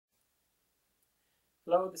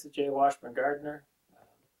Hello, this is Jay Washburn Gardner.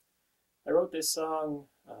 I wrote this song,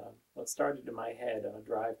 well, it started in my head on a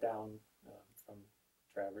drive down from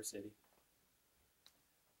Traverse City.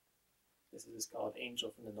 This is called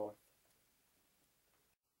Angel from the North.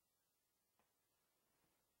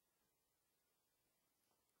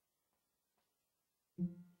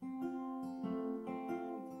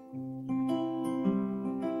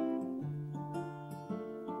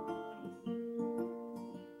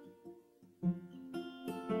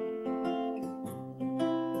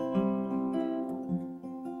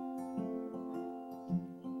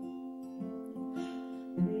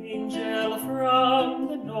 Angel from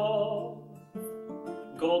the north,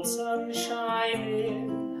 gold sunshine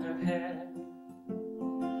in her hair,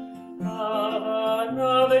 of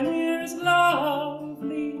another year's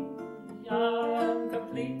lovely, I am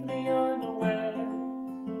completely unaware.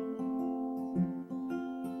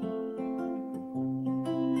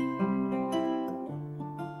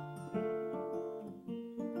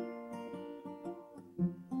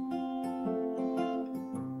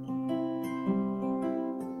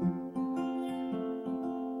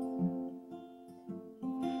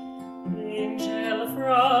 Angel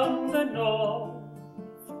from the north,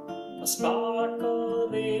 a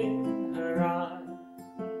sparkle in her eye,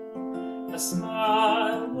 a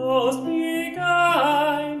smile most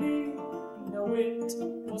beguiling, no wit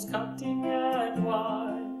most cutting and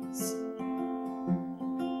wise.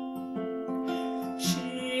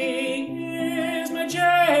 She is my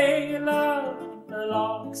jailer, her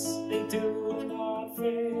locks they do not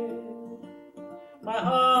fail. My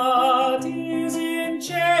heart is in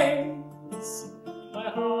chains, my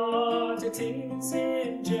heart it is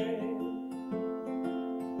in jail.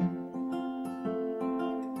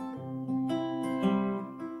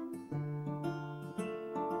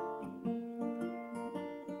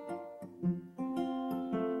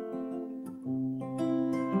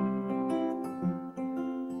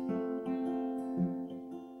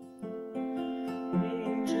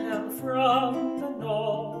 Angel from the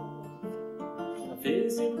north, a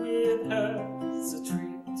visit with her's a treat.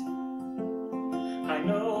 I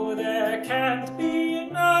know there can't be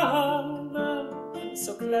another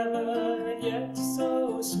so clever and yet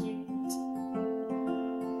so sweet.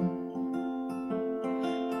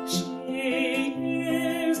 She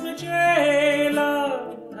is my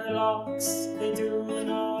jailer, her locks they do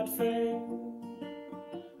not fail.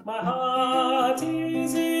 My heart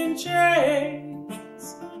is in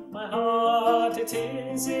chains, my heart it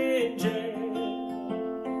is in jail.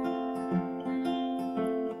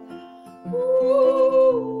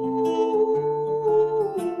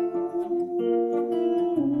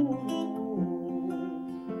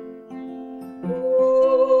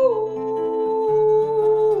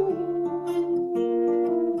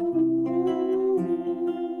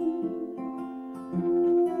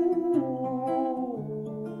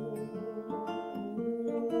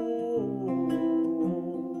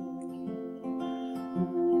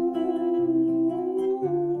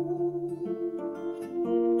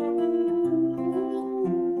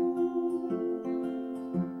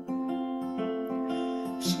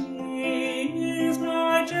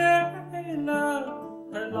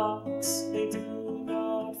 Her locks they do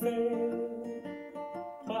not fail.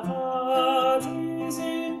 My heart is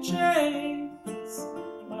in chains,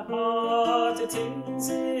 my heart it is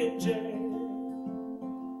in jail.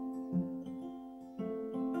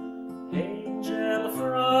 Angel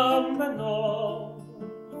from the north,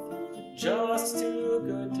 just too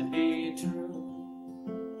good to be true,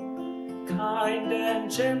 kind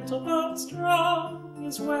and gentle but strong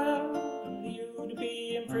as well. You'd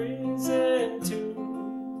be in prison too.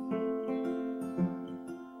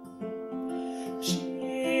 She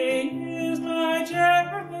is my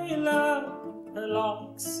jailer, her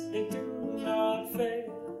locks they do not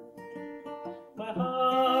fail. My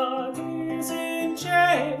heart is in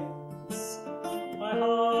chains, my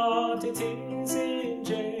heart it is in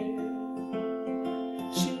jail.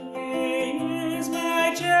 She is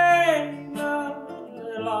my jailer,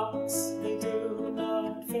 her locks they do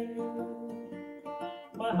not fail.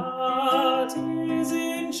 My heart is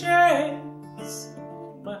in chains,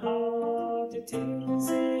 my heart it is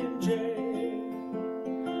in jail.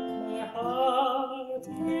 My heart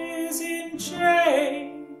is in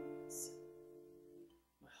chains,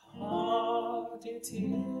 my heart it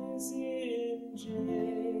is in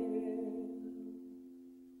jail.